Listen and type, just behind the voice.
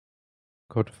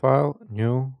Go to File,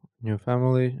 New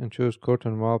Family, and choose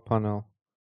Curtain Wall Panel.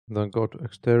 Then go to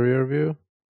Exterior View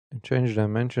and change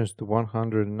dimensions to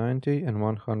 190 and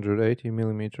 180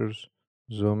 millimeters.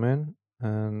 Zoom in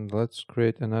and let's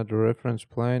create another reference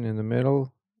plane in the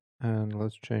middle, and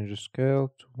let's change the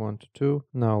scale to 1 to 2.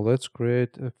 Now let's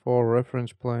create 4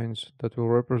 reference planes that will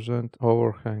represent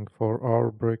overhang for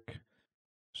our brick.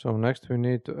 So next we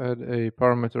need to add a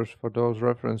parameters for those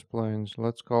reference planes.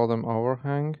 Let's call them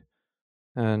overhang,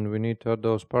 and we need to add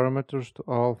those parameters to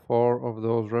all 4 of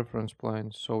those reference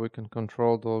planes so we can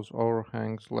control those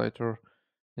overhangs later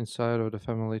inside of the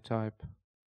family type.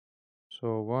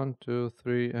 So 1, 2,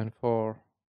 3, and 4.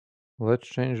 Let's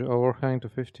change the overhang to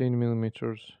 15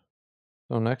 millimeters.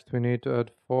 So next we need to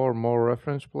add 4 more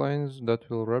reference planes that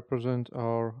will represent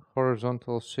our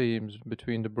horizontal seams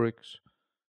between the bricks.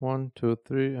 1, 2,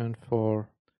 3, and 4.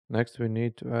 Next we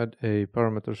need to add a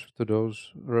parameters to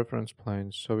those reference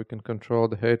planes so we can control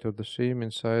the height of the seam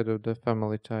inside of the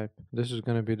family type. This is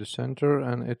going to be the center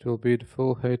and it will be the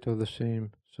full height of the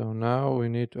seam. So now we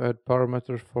need to add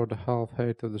parameters for the half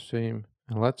height of the seam.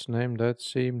 And let's name that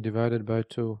seam divided by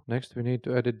 2. Next we need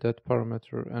to edit that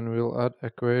parameter and we'll add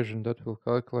equation that will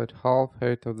calculate half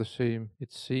height of the seam.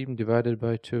 It's seam divided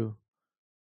by 2.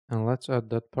 And let's add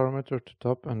that parameter to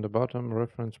top and the bottom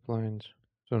reference planes.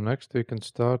 So next we can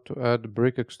start to add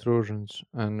brick extrusions,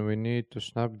 and we need to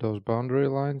snap those boundary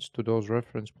lines to those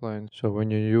reference planes. So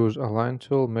when you use Align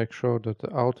tool, make sure that the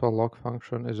auto lock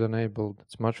function is enabled.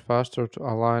 It's much faster to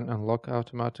align and lock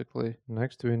automatically.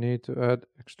 Next we need to add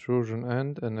extrusion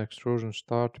end and extrusion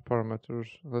start parameters.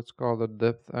 Let's call that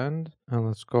depth end, and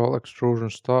let's call extrusion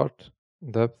start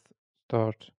depth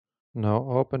start. Now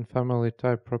open family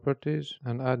type properties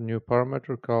and add new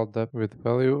parameter called depth with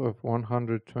value of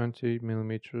 120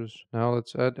 millimeters. Now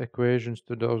let's add equations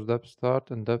to those depth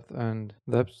start and depth end.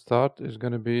 Depth start is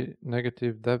going to be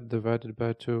negative depth divided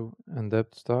by 2, and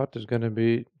depth start is going to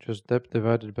be just depth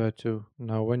divided by 2.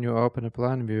 Now when you open a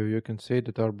plan view, you can see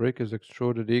that our brick is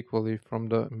extruded equally from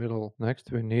the middle.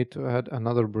 Next we need to add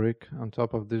another brick on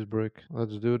top of this brick.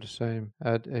 Let's do the same.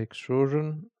 Add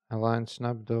extrusion. Align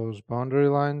snap those boundary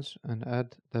lines and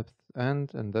add depth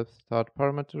end and depth start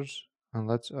parameters. And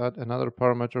let's add another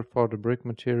parameter for the brick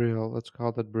material. Let's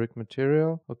call that brick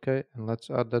material. Okay, and let's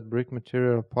add that brick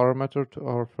material parameter to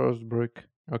our first brick.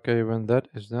 Okay, when that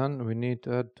is done, we need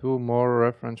to add 2 more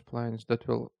reference planes that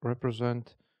will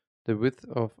represent the width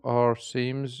of our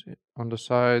seams on the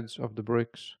sides of the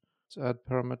bricks. Let's add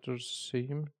parameters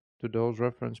seam to those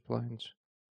reference planes.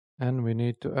 And we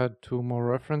need to add 2 more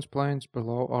reference planes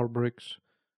below our bricks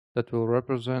that will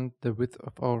represent the width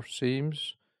of our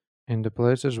seams in the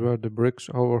places where the bricks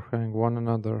overhang one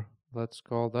another. Let's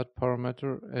call that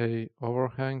parameter a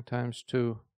overhang times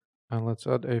 2. And let's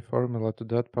add a formula to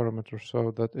that parameter so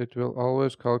that it will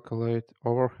always calculate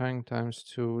overhang times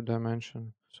 2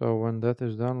 dimension. So when that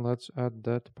is done, let's add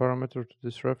that parameter to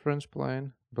this reference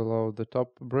plane below the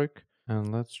top brick,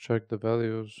 and let's check the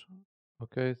values.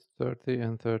 Okay, 30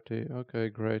 and 30. Okay,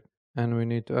 great. And we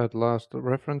need to add last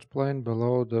reference plane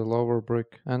below the lower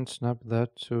brick and snap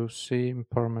that to seam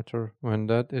parameter. When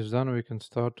that is done, we can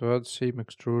start to add seam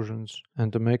extrusions.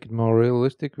 And to make it more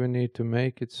realistic, we need to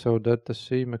make it so that the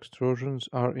seam extrusions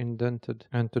are indented.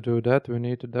 And to do that, we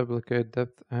need to duplicate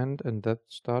depth end and depth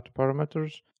start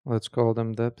parameters. Let's call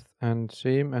them depth end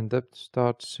seam and depth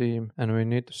start seam, and we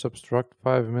need to subtract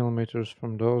 5 millimeters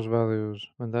from those values.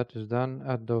 When that is done,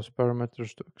 add those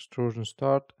parameters to extrusion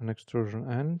start and extrusion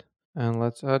end, and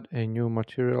let's add a new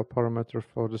material parameter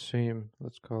for the seam.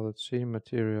 Let's call it seam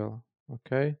material.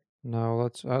 Okay, now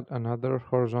let's add another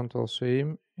horizontal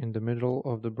seam in the middle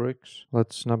of the bricks.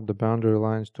 Let's snap the boundary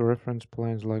lines to reference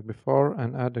planes like before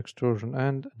and add extrusion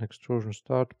end and extrusion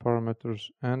start parameters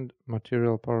and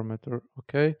material parameter.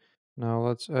 Okay, now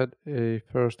let's add a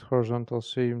first horizontal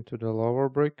seam to the lower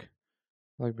brick.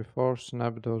 Like before,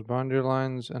 snap those boundary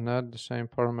lines and add the same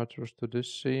parameters to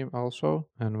this seam also.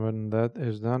 And when that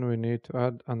is done, we need to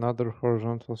add another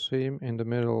horizontal seam in the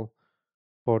middle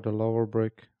for the lower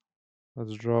brick.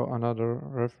 Let's draw another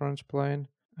reference plane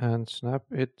and snap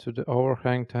it to the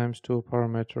overhang times 2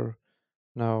 parameter.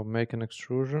 Now make an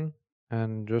extrusion,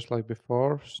 and just like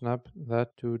before, snap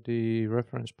that to the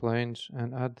reference planes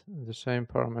and add the same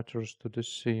parameters to this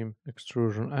seam.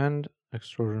 Extrusion end,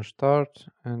 extrusion start,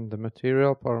 and the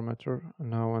material parameter.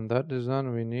 Now when that is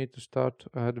done, we need to start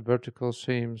to add vertical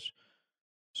seams.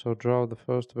 So draw the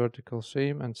first vertical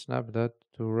seam and snap that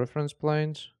to reference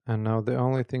planes. And now the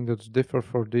only thing that's different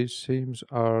for these seams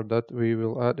are that we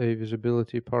will add a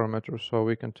visibility parameter so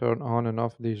we can turn on and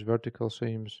off these vertical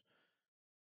seams.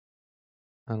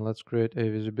 and let's create a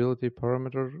visibility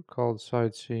parameter called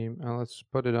side seam, and let's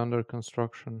put it under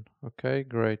construction. Okay,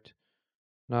 great.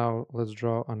 Now let's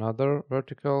draw another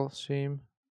vertical seam,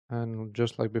 and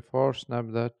just like before, snap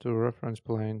that to reference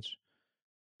planes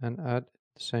and add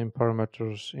the same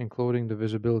parameters, including the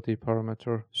visibility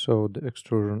parameter. So the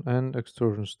extrusion end,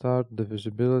 extrusion start, the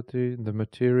visibility, the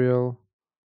material,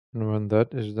 and when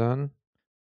that is done,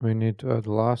 we need to add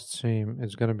last seam.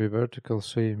 It's going to be vertical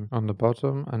seam on the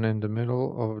bottom and in the middle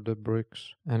of the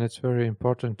bricks. And it's very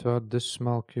important to add this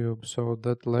small cube so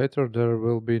that later there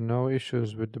will be no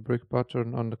issues with the brick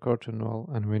pattern on the curtain wall.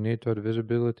 And we need to add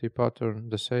visibility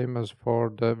pattern, the same as for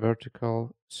the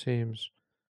vertical seams.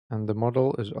 And the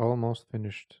model is almost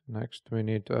finished. Next we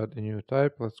need to add a new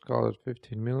type. Let's call it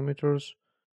 15 millimeters.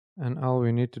 And all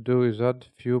we need to do is add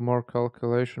a few more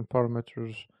calculation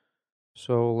parameters.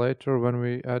 So later when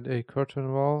we add a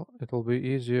curtain wall, it will be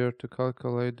easier to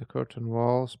calculate the curtain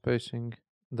wall spacing.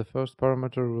 The first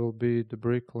parameter will be the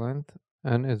brick length,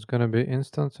 and it's going to be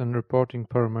instance and reporting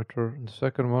parameter. The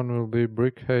second one will be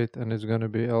brick height, and it's going to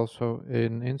be also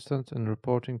an instance and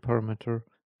reporting parameter.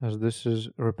 As this is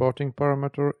reporting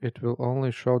parameter, it will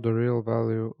only show the real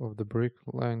value of the brick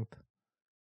length.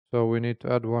 So we need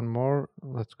to add one more.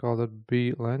 Let's call that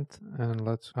B length, and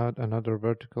let's add another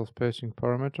vertical spacing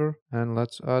parameter, and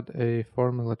let's add a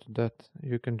formula to that.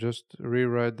 You can just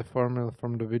rewrite the formula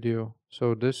from the video.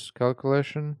 So this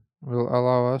calculation will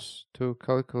allow us to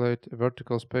calculate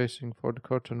vertical spacing for the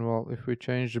curtain wall if we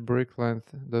change the brick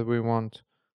length that we want.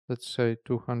 Let's say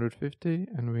 250,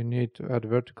 and we need to add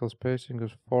vertical spacing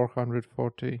of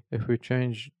 440. If we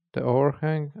change the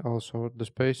overhang, also the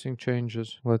spacing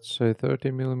changes. Let's say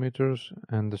 30 millimeters,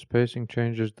 and the spacing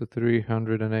changes to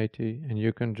 380, and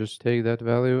you can just take that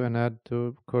value and add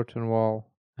to curtain wall.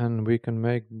 And we can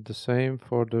make the same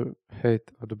for the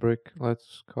height of the brick.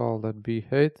 Let's call that B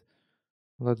height.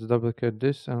 Let's duplicate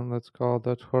this and let's call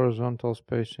that horizontal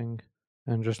spacing.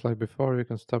 And just like before, you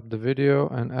can stop the video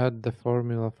and add the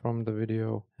formula from the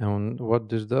video. And what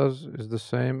this does is the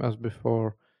same as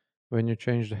before. When you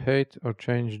change the height or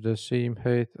change the seam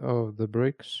height of the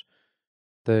bricks,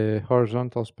 the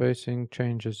horizontal spacing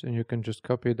changes, and you can just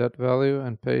copy that value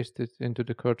and paste it into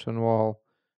the curtain wall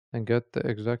and get the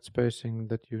exact spacing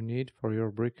that you need for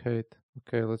your brick height.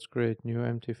 Okay, let's create new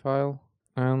empty file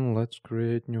and let's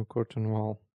create new curtain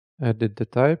wall. Edit the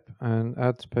type and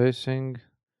add spacing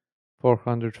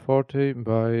 440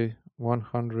 by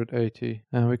 180,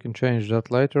 and we can change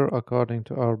that later according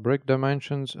to our brick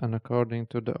dimensions and according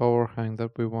to the overhang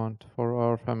that we want for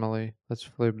our family. Let's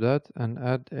flip that and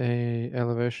add a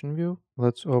elevation view.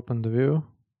 Let's open the view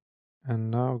and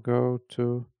now go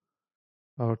to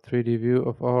our 3D view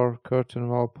of our curtain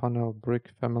wall panel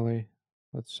brick family.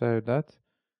 Let's save that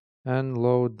and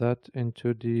load that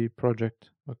into the project.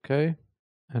 Okay.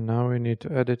 And now we need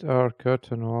to edit our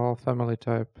curtain wall family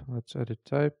type. Let's edit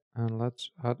type and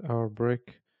let's add our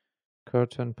brick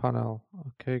curtain panel.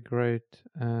 Okay, great.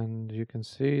 And you can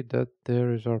see that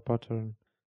there is our pattern.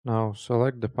 Now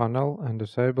select the panel and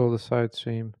disable the side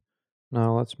seam.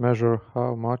 Now let's measure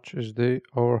how much is the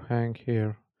overhang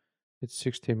here. It's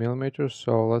 60 millimeters,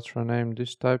 so let's rename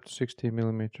this type to 60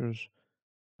 millimeters.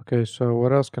 Okay, so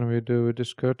what else can we do with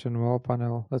this curtain wall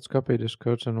panel? Let's copy this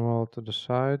curtain wall to the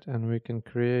side and we can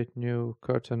create new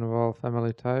curtain wall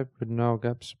family type with no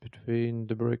gaps between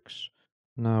the bricks.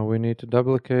 Now we need to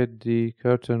duplicate the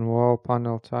curtain wall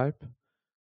panel type.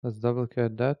 Let's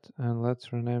duplicate that and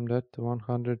let's rename that to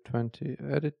 120.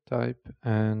 Edit type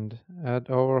and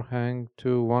add overhang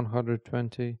to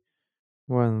 120.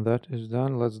 When that is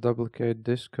done, let's duplicate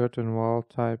this curtain wall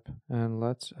type and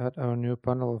let's add our new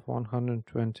panel of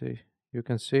 120. You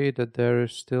can see that there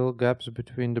is still gaps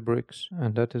between the bricks,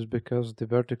 and that is because the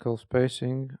vertical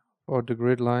spacing or the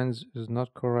grid lines is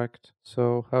not correct.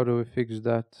 So how do we fix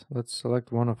that? Let's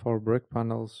select one of our brick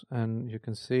panels, and you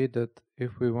can see that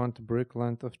if we want a brick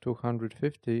length of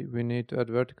 250, we need to add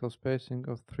vertical spacing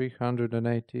of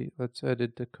 380. Let's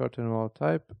edit the curtain wall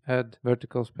type, add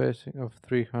vertical spacing of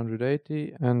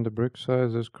 380, and the brick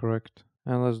size is correct.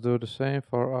 And let's do the same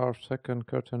for our second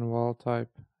curtain wall type.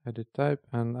 Edit type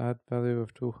and add value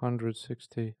of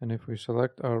 260, and if we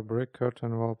select our brick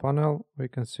curtain wall panel, we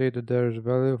can see that there is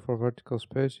value for vertical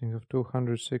spacing of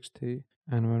 260,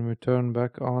 and when we turn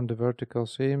back on the vertical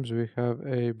seams we have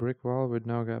a brick wall with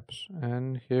no gaps.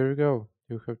 And here you go,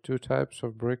 you have two types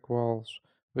of brick walls,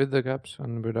 with the gaps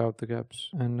and without the gaps.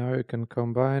 And now you can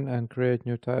combine and create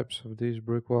new types of these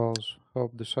brick walls.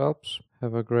 Hope this helps.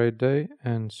 Have a great day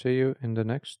and see you in the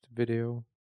next video.